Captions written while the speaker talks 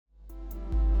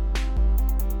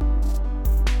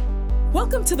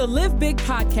Welcome to the Live Big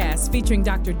podcast featuring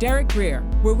Dr. Derek Grier,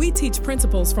 where we teach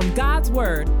principles from God's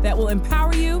Word that will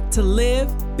empower you to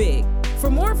live big. For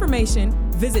more information,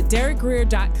 visit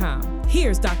derekgrier.com.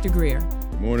 Here's Dr. Grier.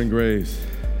 Good morning, Grace.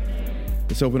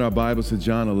 Let's open our Bibles to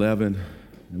John 11,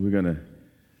 and we're going to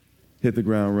hit the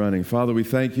ground running. Father, we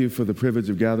thank you for the privilege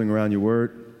of gathering around your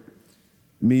Word.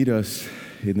 Meet us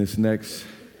in this next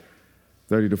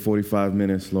 30 to 45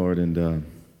 minutes, Lord, and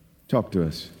talk to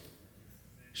us.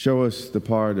 Show us the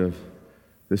part of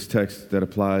this text that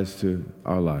applies to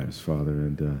our lives, Father,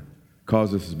 and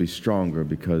cause us to be stronger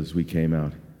because we came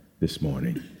out this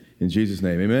morning. In Jesus'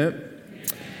 name, amen? Amen.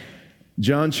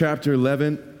 John chapter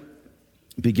 11,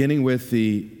 beginning with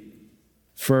the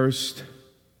first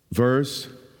verse.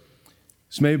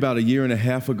 It's maybe about a year and a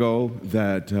half ago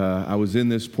that I was in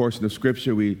this portion of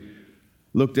Scripture. We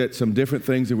looked at some different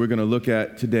things that we're going to look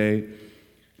at today.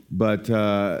 But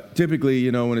typically,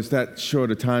 you know, when it's that short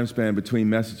a time span between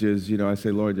messages, you know, I say,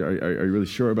 Lord, are you really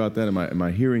sure about that? Am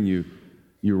I hearing you?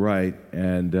 You're right.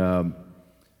 And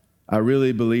I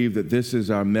really believe that this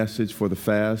is our message for the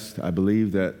fast. I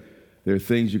believe that there are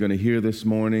things you're going to hear this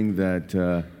morning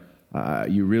that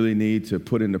you really need to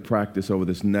put into practice over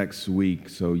this next week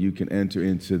so you can enter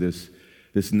into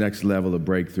this next level of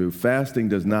breakthrough. Fasting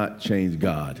does not change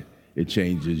God. It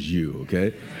changes you,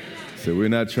 okay? So we're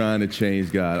not trying to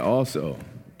change God. Also,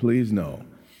 please know,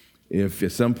 if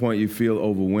at some point you feel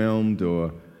overwhelmed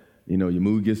or, you know, your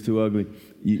mood gets too ugly,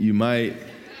 you might,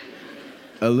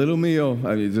 a little meal,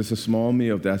 I mean, just a small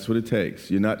meal, if that's what it takes.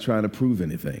 You're not trying to prove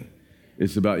anything.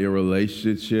 It's about your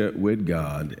relationship with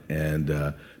God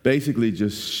and basically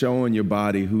just showing your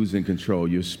body who's in control.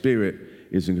 Your spirit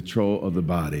is in control of the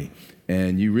body.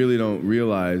 And you really don't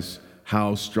realize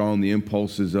how strong the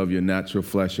impulses of your natural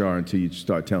flesh are until you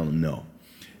start telling them no.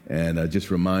 And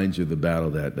just reminds you of the battle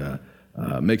that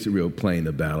makes it real plain,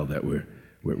 the battle that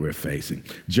we're facing.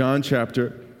 John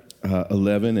chapter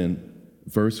 11 and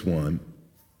verse 1,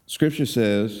 Scripture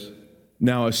says,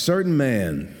 "Now a certain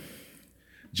man,"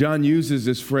 John uses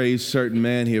this phrase, certain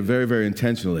man, here very, very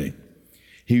intentionally.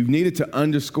 He needed to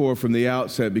underscore from the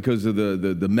outset, because of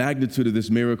the magnitude of this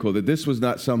miracle, that this was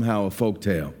not somehow a folk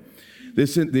tale.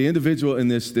 The individual in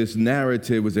this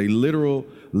narrative was a literal,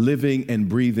 living and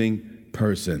breathing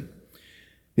person.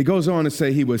 He goes on to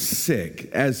say he was sick.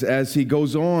 As he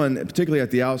goes on, particularly at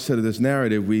the outset of this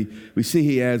narrative, we see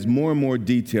he adds more and more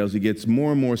details. He gets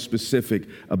more and more specific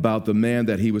about the man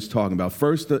that he was talking about.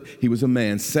 First, he was a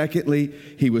man. Secondly,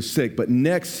 he was sick. But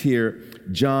next here,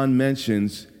 John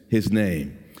mentions his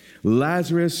name.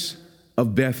 Lazarus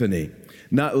of Bethany.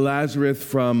 Not Lazarus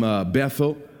from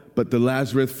Bethel, but the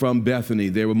Lazarus from Bethany.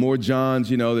 There were more Johns,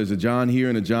 you know, there's a John here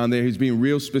and a John there. He's being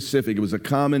real specific. It was a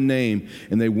common name,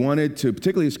 and they wanted to,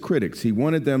 particularly his critics, he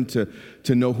wanted them to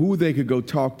know who they could go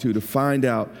talk to find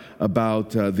out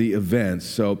about the events.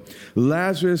 So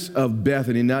Lazarus of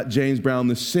Bethany, not James Brown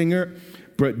the singer,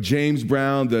 but James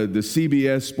Brown, the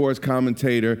CBS sports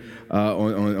commentator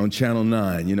on Channel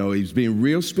 9. You know, he's being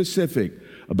real specific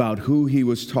about who he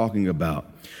was talking about.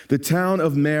 The town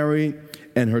of Mary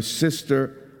and her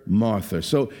sister Martha.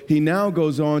 So he now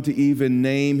goes on to even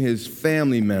name his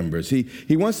family members.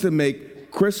 He wants to make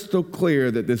crystal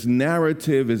clear that this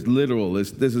narrative is literal.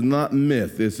 This is not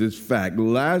myth. This is fact.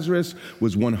 Lazarus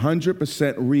was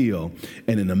 100% real,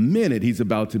 and in a minute he's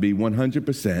about to be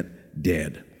 100%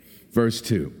 dead. Verse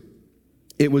 2.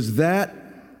 It was that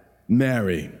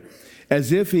Mary,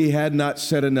 as if he had not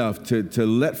said enough to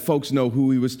let folks know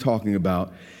who he was talking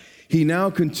about, he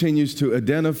now continues to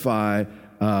identify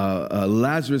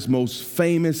Lazarus' most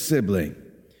famous sibling.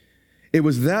 It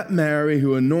was that Mary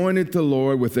who anointed the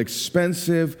Lord with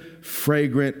expensive,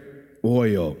 fragrant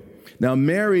oil. Now,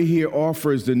 Mary here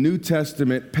offers the New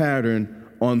Testament pattern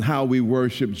on how we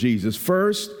worship Jesus.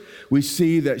 First, we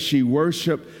see that she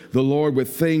worshiped the Lord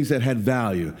with things that had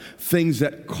value, things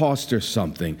that cost her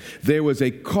something. There was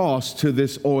a cost to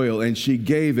this oil, and she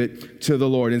gave it to the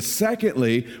Lord. And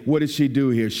secondly, what did she do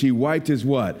here? She wiped his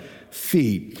what?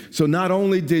 Feet. So not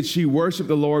only did she worship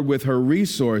the Lord with her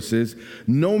resources,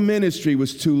 no ministry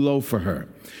was too low for her.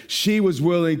 She was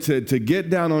willing to get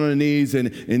down on her knees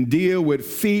and deal with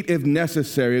feet if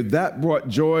necessary. If that brought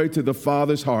joy to the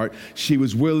Father's heart, she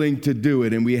was willing to do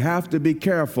it. And we have to be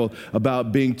careful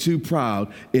about being too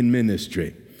proud in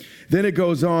ministry. Then it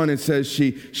goes on and says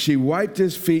she wiped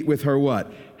his feet with her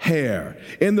what? Hair.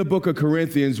 In the book of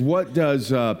Corinthians, what does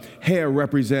hair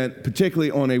represent,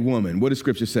 particularly on a woman? What does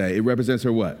Scripture say? It represents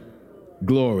her what?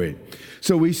 glory.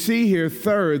 So we see here,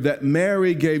 third, that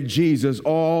Mary gave Jesus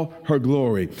all her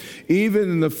glory. Even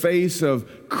in the face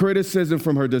of criticism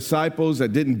from her disciples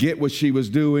that didn't get what she was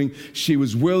doing, she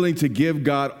was willing to give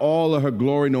God all of her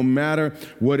glory, no matter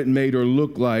what it made her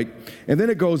look like. And then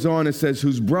it goes on and says,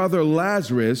 whose brother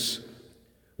Lazarus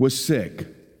was sick.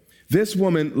 This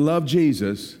woman loved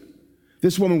Jesus.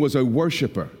 This woman was a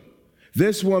worshiper.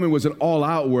 This woman was an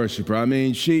all-out worshiper. I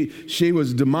mean, she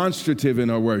was demonstrative in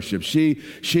her worship.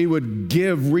 She would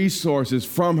give resources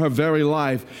from her very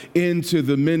life into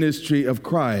the ministry of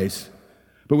Christ.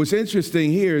 But what's interesting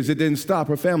here is it didn't stop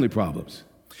her family problems.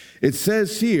 It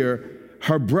says here,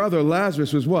 her brother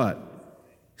Lazarus was what?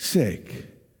 Sick.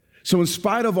 So in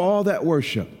spite of all that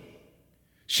worship,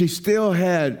 she still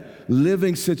had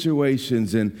living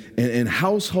situations and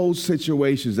household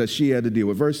situations that she had to deal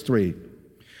with. Verse 3.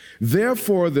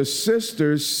 Therefore, the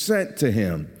sisters sent to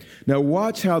him. Now,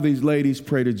 watch how these ladies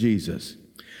pray to Jesus.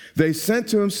 They sent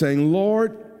to him saying,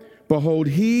 Lord, behold,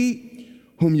 he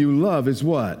whom you love is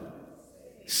what?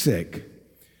 Sick.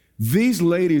 These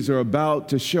ladies are about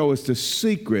to show us the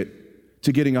secret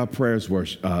to getting our prayers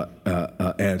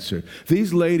answered.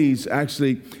 These ladies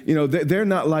actually, they're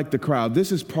not like the crowd.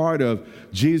 This is part of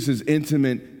Jesus'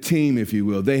 intimate team, if you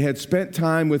will. They had spent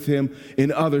time with him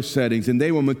in other settings, and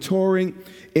they were maturing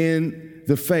in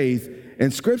the faith.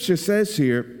 And Scripture says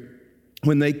here,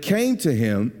 when they came to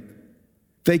him,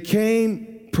 they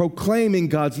came proclaiming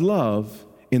God's love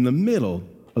in the middle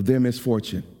of their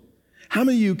misfortune. How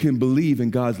many of you can believe in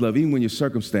God's love even when your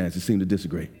circumstances seem to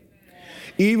disagree?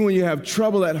 Even when you have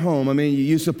trouble at home, I mean,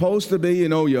 you're supposed to be,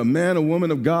 you're a man or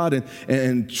woman of God,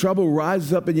 and trouble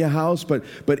rises up in your house. But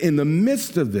in the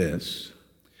midst of this,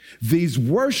 these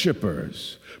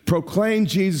worshipers proclaim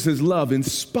Jesus' love in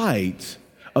spite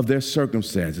of their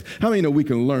circumstances. How many know we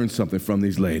can learn something from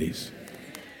these ladies?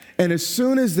 And as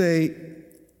soon as they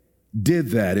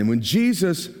did that, and when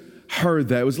Jesus heard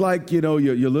that, it was like, your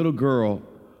little girl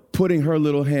putting her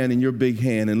little hand in your big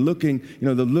hand and looking,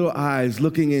 the little eyes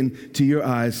looking into your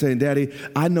eyes saying, Daddy,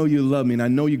 I know you love me and I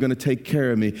know you're going to take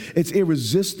care of me. It's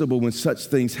irresistible when such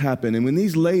things happen. And when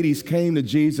these ladies came to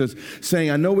Jesus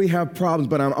saying, I know we have problems,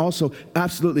 but I'm also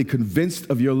absolutely convinced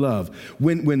of your love.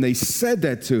 When they said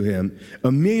that to him,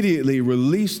 immediately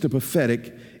released the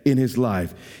prophetic in his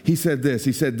life. He said this,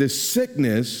 this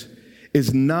sickness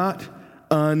is not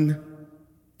unto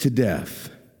death.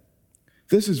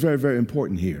 This is very, very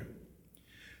important here.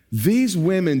 These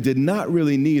women did not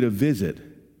really need a visit.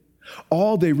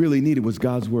 All they really needed was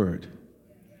God's word.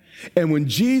 And when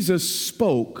Jesus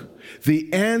spoke,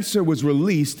 the answer was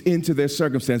released into their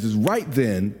circumstances right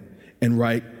then and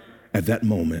right at that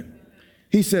moment.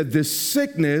 He said, this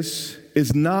sickness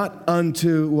is not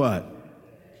unto what?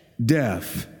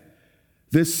 Death.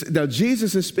 Now,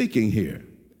 Jesus is speaking here.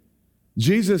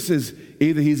 Jesus is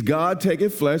either he's God taking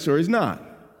flesh or he's not.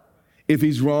 If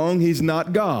he's wrong, he's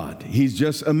not God. He's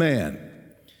just a man.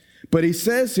 But he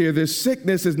says here, this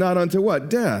sickness is not unto what?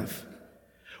 Death.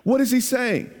 What is he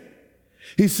saying?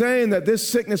 He's saying that this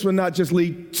sickness will not just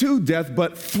lead to death,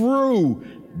 but through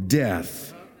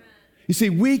death. You see,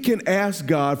 we can ask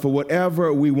God for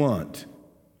whatever we want,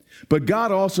 but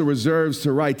God also reserves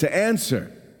the right to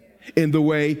answer in the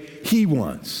way he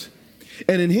wants.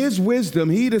 And in his wisdom,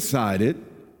 he decided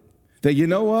that, you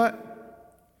know what?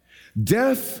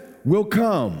 Death will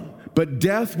come, but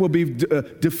death will be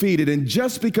defeated. And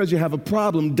just because you have a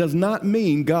problem does not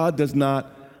mean God does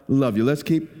not love you. Let's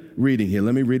keep reading here.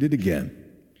 Let me read it again.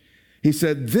 He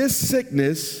said, this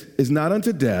sickness is not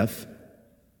unto death,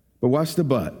 but watch the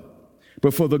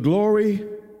but for the glory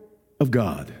of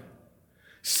God.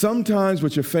 Sometimes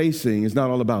what you're facing is not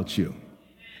all about you.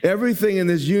 Everything in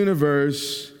this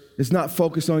universe is not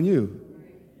focused on you.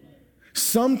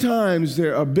 Sometimes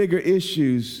there are bigger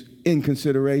issues in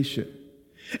consideration.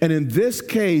 And in this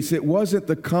case, it wasn't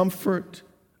the comfort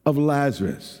of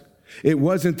Lazarus. It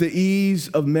wasn't the ease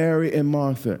of Mary and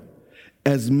Martha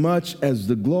as much as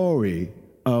the glory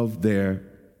of their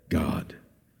God.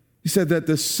 He said that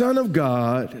the Son of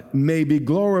God may be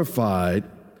glorified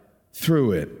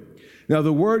through it. Now,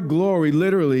 the word glory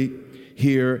literally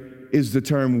here is the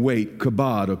term weight,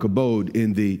 kabod or kabod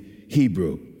in the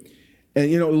Hebrew.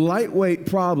 And lightweight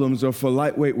problems are for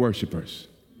lightweight worshipers.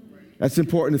 That's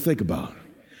important to think about.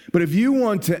 But if you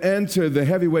want to enter the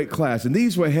heavyweight class, and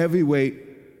these were heavyweight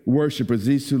worshipers,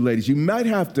 these two ladies, you might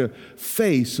have to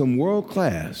face some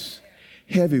world-class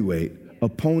heavyweight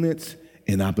opponents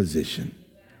in opposition.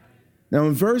 Now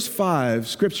in verse 5,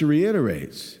 Scripture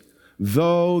reiterates,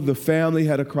 though the family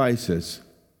had a crisis,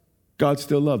 God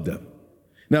still loved them.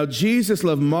 Now Jesus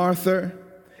loved Martha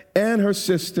and her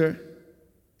sister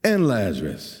and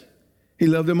Lazarus. He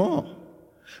loved them all.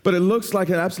 But it looks like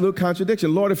an absolute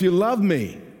contradiction. Lord, if you love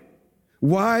me,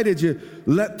 why did you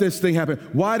let this thing happen?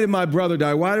 Why did my brother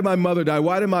die? Why did my mother die?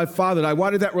 Why did my father die? Why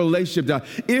did that relationship die?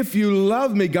 If you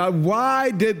love me, God,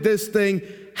 why did this thing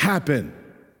happen?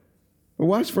 Well,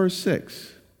 watch verse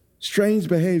 6. Strange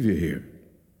behavior here.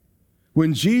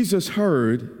 When Jesus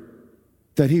heard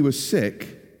that he was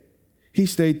sick, he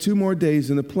stayed 2 more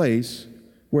days in the place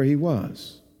where he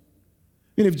was.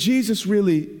 And if Jesus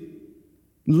really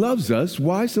loves us,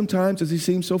 why sometimes does he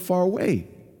seem so far away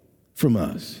from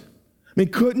us? I mean,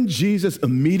 couldn't Jesus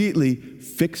immediately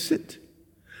fix it?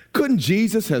 Couldn't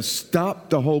Jesus have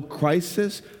stopped the whole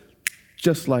crisis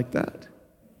just like that?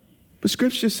 But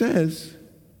Scripture says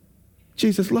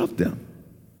Jesus loved them.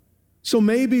 So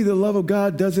maybe the love of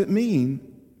God doesn't mean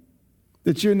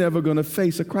that you're never going to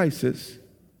face a crisis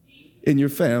in your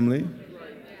family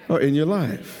or in your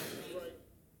life.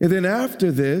 And then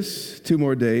after this, 2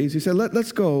 more days, he said,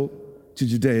 let's go to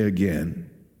Judea again.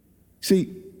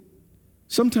 See,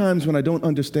 sometimes when I don't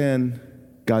understand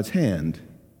God's hand,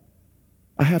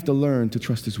 I have to learn to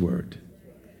trust his word.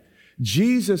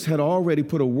 Jesus had already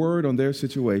put a word on their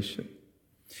situation.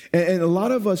 And a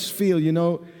lot of us feel,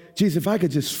 Jesus, if I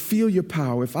could just feel your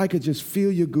power, if I could just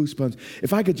feel your goosebumps,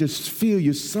 if I could just feel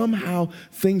you, somehow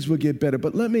things would get better.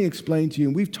 But let me explain to you,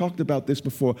 and we've talked about this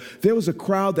before. There was a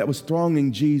crowd that was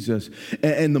thronging Jesus,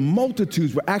 and the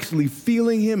multitudes were actually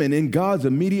feeling him and in God's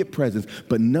immediate presence,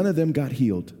 but none of them got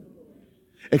healed,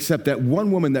 except that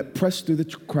one woman that pressed through the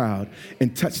crowd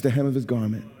and touched the hem of his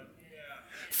garment.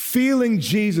 Feeling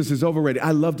Jesus is overrated.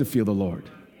 I love to feel the Lord.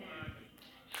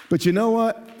 But you know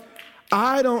what?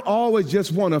 I don't always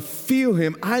just want to feel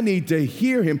him. I need to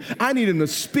hear him. I need him to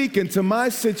speak into my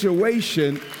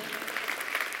situation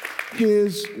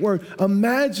his word.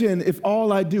 Imagine if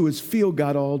all I do is feel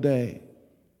God all day,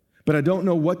 but I don't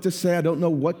know what to say. I don't know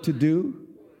what to do.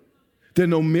 There are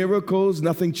no miracles,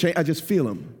 nothing changed. I just feel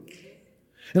him.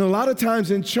 And a lot of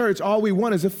times in church, all we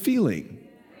want is a feeling.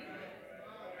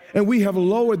 And we have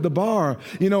lowered the bar.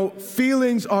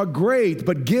 Feelings are great,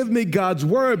 but give me God's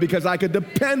word because I could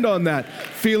depend on that.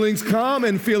 Feelings come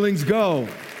and feelings go.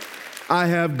 I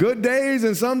have good days,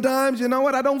 and sometimes,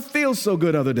 I don't feel so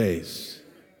good other days.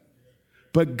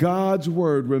 But God's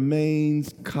word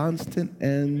remains constant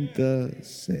and the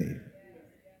same.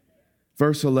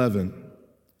 Verse 11.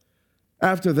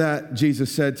 After that,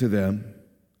 Jesus said to them,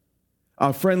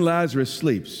 our friend Lazarus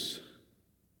sleeps,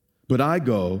 but I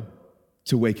go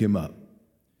to wake him up.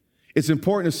 It's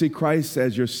important to see Christ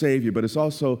as your Savior, but it's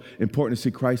also important to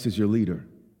see Christ as your leader.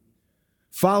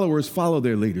 Followers follow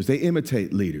their leaders. They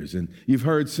imitate leaders. And you've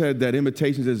heard said that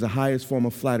imitation is the highest form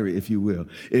of flattery, if you will.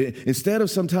 Instead of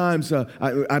sometimes,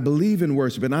 I believe in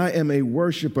worship, and I am a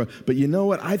worshiper, but you know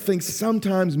what? I think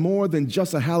sometimes more than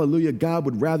just a hallelujah, God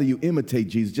would rather you imitate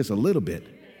Jesus just a little bit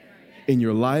in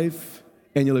your life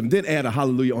and your living. Then add a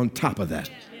hallelujah on top of that.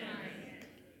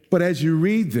 But as you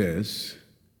read this,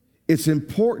 it's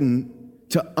important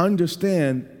to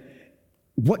understand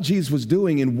what Jesus was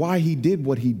doing and why he did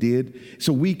what he did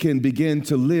so we can begin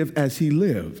to live as he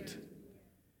lived.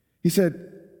 He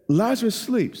said, Lazarus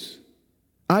sleeps.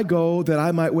 I go that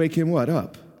I might wake him what?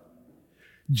 Up.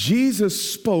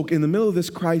 Jesus spoke in the middle of this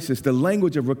crisis the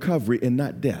language of recovery and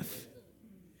not death.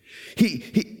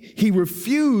 He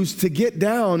refused to get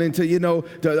down into,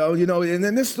 and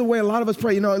then this is the way a lot of us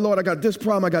pray, Lord, I got this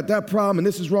problem, I got that problem, and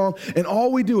this is wrong. And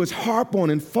all we do is harp on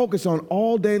and focus on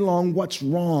all day long what's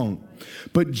wrong.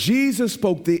 But Jesus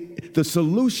spoke the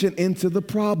solution into the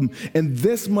problem. And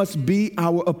this must be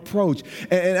our approach.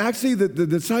 And actually the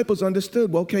disciples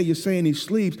understood, well, okay, you're saying he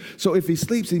sleeps. So if he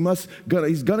sleeps, he's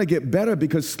going to get better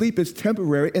because sleep is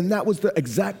temporary. And that was the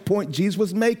exact point Jesus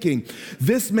was making.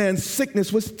 This man's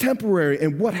sickness was temporary.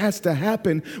 And what has to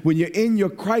happen when you're in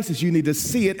your crisis, you need to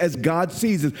see it as God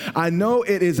sees it. I know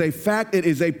it is a fact, it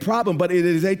is a problem, but it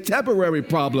is a temporary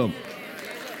problem.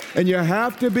 And you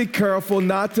have to be careful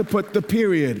not to put the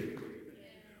period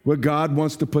where God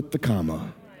wants to put the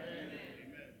comma.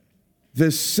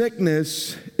 This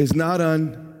sickness is not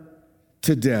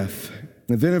unto death.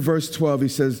 And then in verse 12, he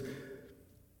says,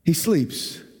 he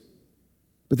sleeps.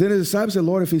 But then the disciples said,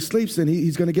 Lord, if he sleeps, then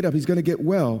he's going to get up. He's going to get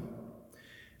well.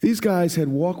 These guys had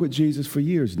walked with Jesus for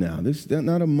years now. This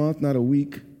not a month, not a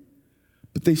week.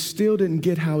 But they still didn't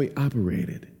get how he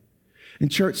operated. In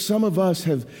church, some of us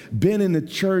have been in the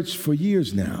church for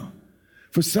years now.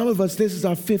 For some of us, this is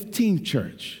our 15th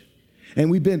church.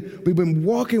 And we've been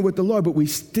walking with the Lord, but we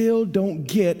still don't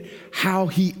get how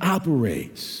he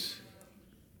operates.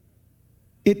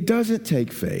 It doesn't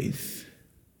take faith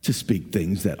to speak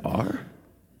things that are.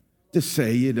 To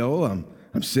say,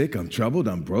 I'm sick, I'm troubled,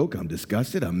 I'm broke, I'm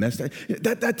disgusted, I'm messed up.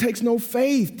 That takes no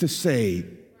faith to say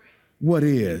what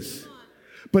is.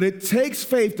 But it takes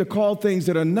faith to call things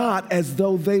that are not as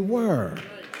though they were.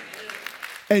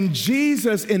 And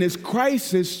Jesus, in his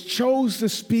crisis, chose to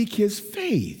speak his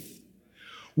faith.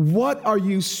 What are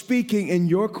you speaking in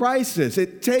your crisis?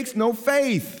 It takes no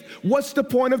faith. What's the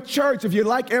point of church if you're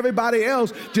like everybody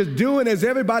else, just doing as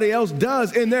everybody else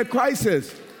does in their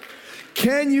crisis?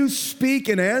 Can you speak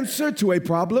an answer to a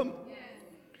problem?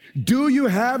 Do you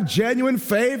have genuine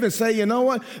faith and say, you know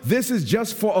what, this is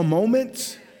just for a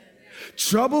moment?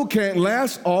 Trouble can't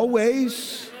last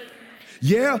always.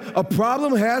 Yeah, a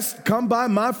problem has come by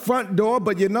my front door,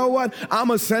 but you know what? I'm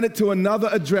going to send it to another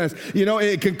address. You know,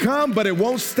 it can come, but it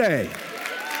won't stay.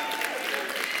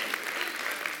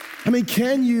 I mean,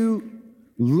 can you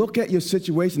look at your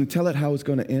situation and tell it how it's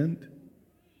going to end?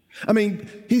 I mean,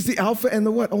 he's the Alpha and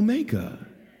the what? Omega.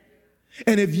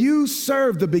 And if you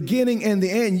serve the beginning and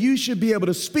the end, you should be able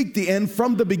to speak the end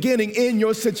from the beginning in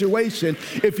your situation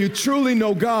if you truly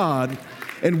know God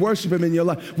and worship him in your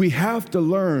life. We have to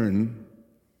learn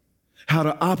how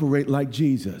to operate like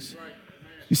Jesus.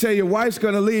 You say your wife's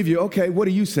going to leave you. Okay, what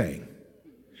are you saying?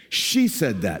 She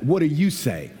said that. What are you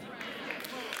saying?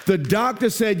 The doctor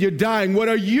said you're dying. What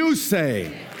are you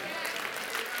saying?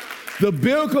 The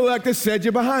bill collector said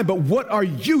you're behind. But what are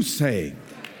you saying?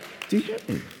 Do you hear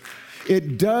me?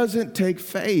 It doesn't take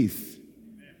faith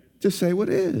to say what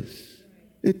is.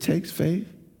 It takes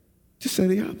faith to say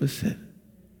the opposite.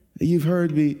 You've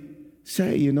heard me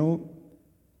say, you know,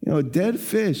 a dead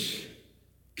fish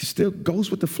still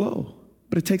goes with the flow,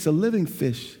 but it takes a living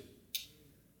fish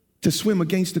to swim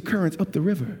against the currents up the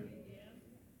river.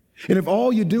 And if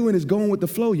all you're doing is going with the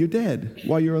flow, you're dead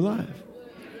while you're alive.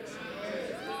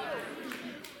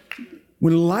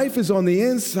 When life is on the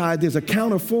inside, there's a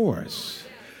counterforce.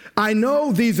 I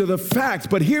know these are the facts,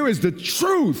 but here is the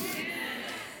truth.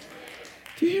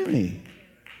 Do you hear me?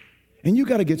 And you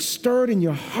got to get stirred in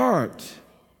your heart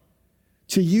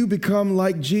till you become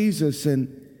like Jesus,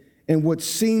 and what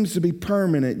seems to be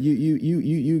permanent,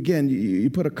 you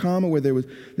put a comma where there was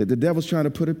that the devil's trying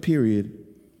to put a period,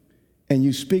 and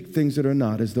you speak things that are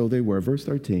not as though they were. Verse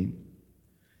 13.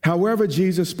 However,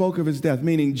 Jesus spoke of his death,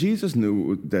 meaning Jesus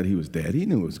knew that he was dead. He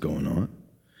knew what was going on.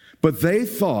 But they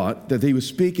thought that he was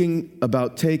speaking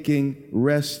about taking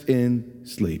rest in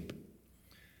sleep.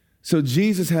 So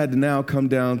Jesus had to now come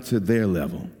down to their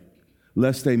level,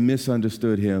 lest they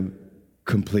misunderstood him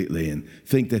completely and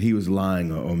think that he was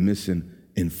lying or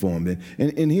misinformed.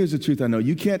 And here's the truth I know.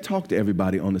 You can't talk to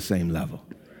everybody on the same level.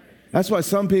 That's why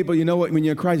some people, you know what, when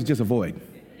you're in Christ, just avoid.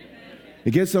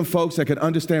 You get some folks that can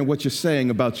understand what you're saying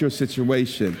about your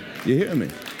situation. You hear me?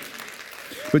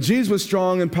 But Jesus was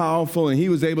strong and powerful, and he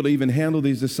was able to even handle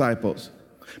these disciples.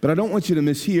 But I don't want you to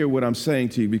mishear what I'm saying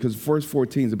to you, because verse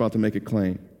 14 is about to make a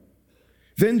claim.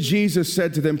 Then Jesus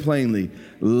said to them plainly,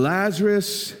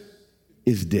 Lazarus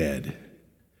is dead.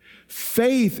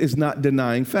 Faith is not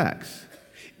denying facts.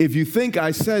 If you think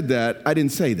I said that, I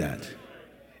didn't say that.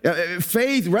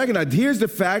 Faith, recognize, here's the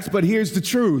facts, but here's the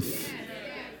truth.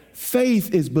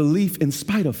 Faith is belief in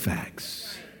spite of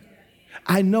facts.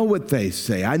 I know what they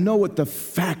say. I know what the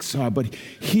facts are, but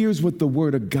here's what the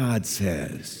Word of God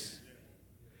says.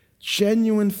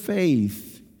 Genuine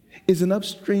faith is an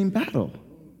upstream battle.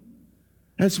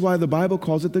 That's why the Bible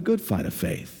calls it the good fight of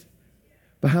faith.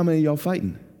 But how many of y'all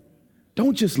fighting?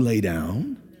 Don't just lay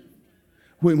down.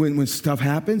 When stuff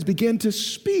happens, begin to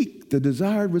speak the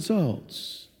desired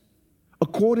results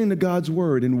according to God's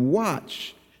word and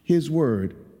watch his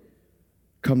word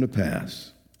come to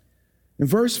pass. In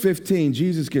verse 15,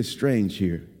 Jesus gets strange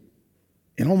here.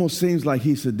 It almost seems like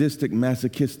he's sadistic,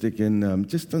 masochistic, and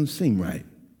just doesn't seem right.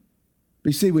 But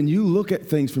you see, when you look at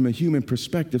things from a human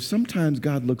perspective, sometimes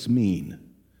God looks mean.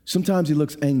 Sometimes he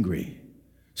looks angry.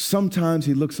 Sometimes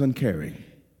he looks uncaring.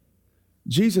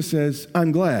 Jesus says,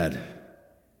 I'm glad.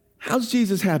 How's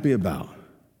Jesus happy about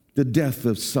the death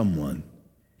of someone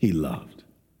he loved?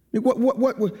 I mean,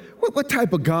 what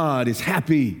type of God is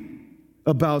happy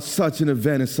about such an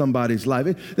event in somebody's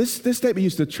life? This statement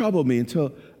used to trouble me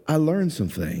until I learned some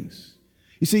things.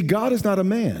 You see, God is not a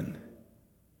man,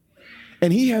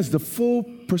 and he has the full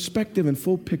perspective and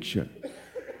full picture.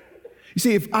 You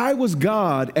see, if I was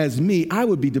God as me, I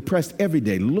would be depressed every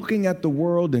day looking at the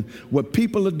world and what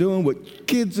people are doing, what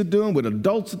kids are doing, what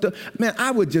adults are doing. Man,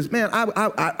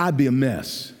 I'd be a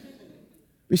mess.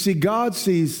 You see, God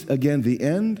sees, again, the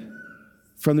end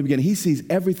from the beginning. He sees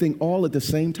everything all at the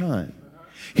same time.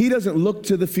 He doesn't look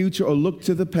to the future or look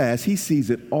to the past. He sees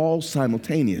it all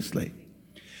simultaneously.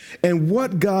 And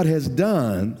what God has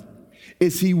done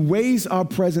is he weighs our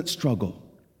present struggle.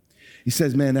 He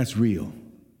says, man, that's real.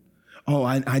 Oh,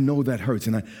 I know that hurts,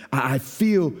 and I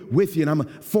feel with you, and I'm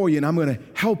for you, and I'm going to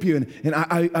help you, and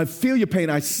I feel your pain.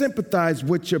 I sympathize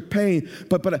with your pain,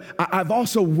 but I've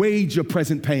also weighed your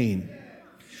present pain.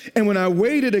 And when I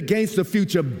weighed it against the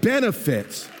future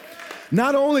benefits,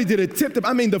 not only did it tip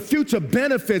the future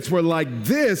benefits were like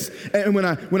this, and when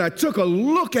I took a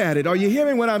look at it, are you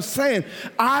hearing what I'm saying?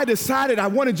 I decided I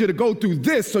wanted you to go through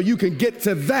this so you can get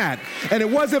to that. And it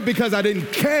wasn't because I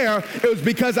didn't care, it was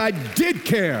because I did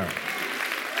care.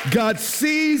 God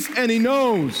sees and he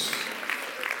knows.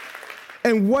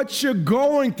 And what you're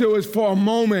going through is for a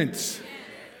moment.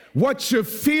 What you're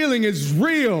feeling is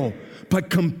real, but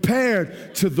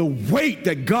compared to the weight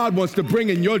that God wants to bring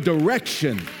in your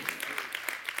direction,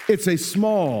 it's a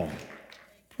small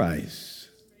price.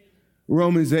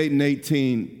 Romans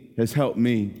 8:18 has helped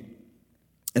me,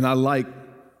 and I like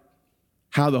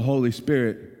how the Holy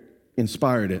Spirit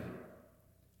inspired it.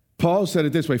 Paul said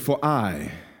it this way, for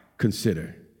I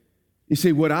consider. You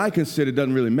see, what I consider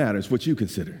doesn't really matter. It's what you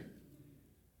consider.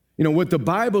 You know, what the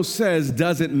Bible says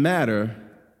doesn't matter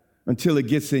until it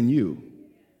gets in you.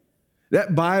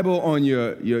 That Bible on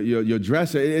your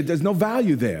dresser, there's no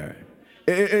value there.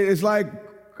 It's like,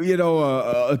 you know,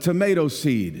 a tomato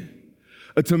seed.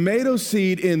 A tomato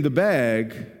seed in the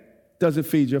bag doesn't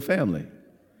feed your family.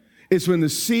 It's when the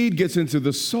seed gets into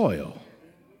the soil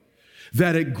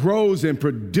that it grows and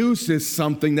produces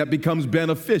something that becomes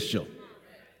beneficial.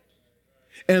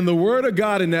 And the Word of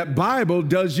God in that Bible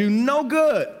does you no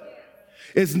good.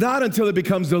 It's not until it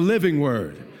becomes the living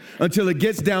Word, until it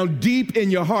gets down deep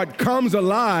in your heart, comes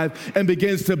alive, and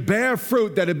begins to bear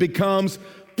fruit, that it becomes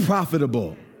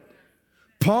profitable.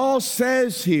 Paul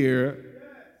says here,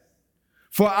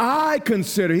 for I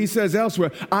consider, he says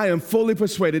elsewhere, I am fully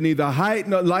persuaded, neither height,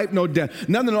 nor life, nor death,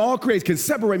 nothing in all creation can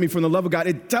separate me from the love of God.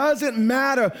 It doesn't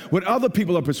matter what other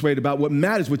people are persuaded about. What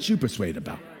matters what you persuade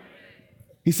about.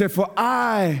 He said, for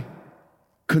I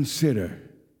consider.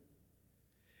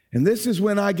 And this is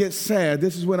when I get sad.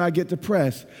 This is when I get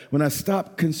depressed, when I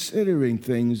stop considering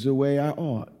things the way I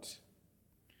ought.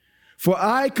 For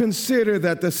I consider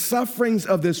that the sufferings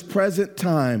of this present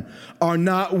time are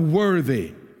not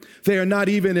worthy. They are not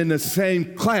even in the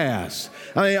same class.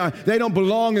 They don't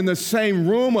belong in the same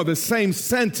room or the same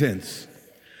sentence.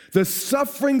 The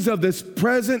sufferings of this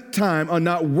present time are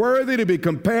not worthy to be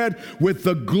compared with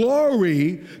the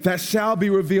glory that shall be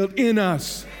revealed in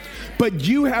us. But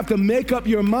you have to make up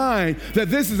your mind that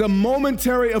this is a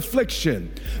momentary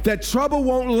affliction, that trouble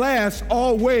won't last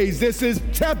always. This is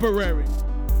temporary.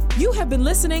 You have been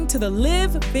listening to the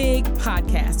Live Big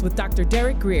podcast with Dr.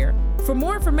 Derek Grier. For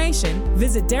more information,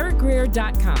 visit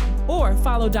derekgrier.com or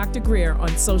follow Dr. Grier on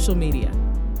social media.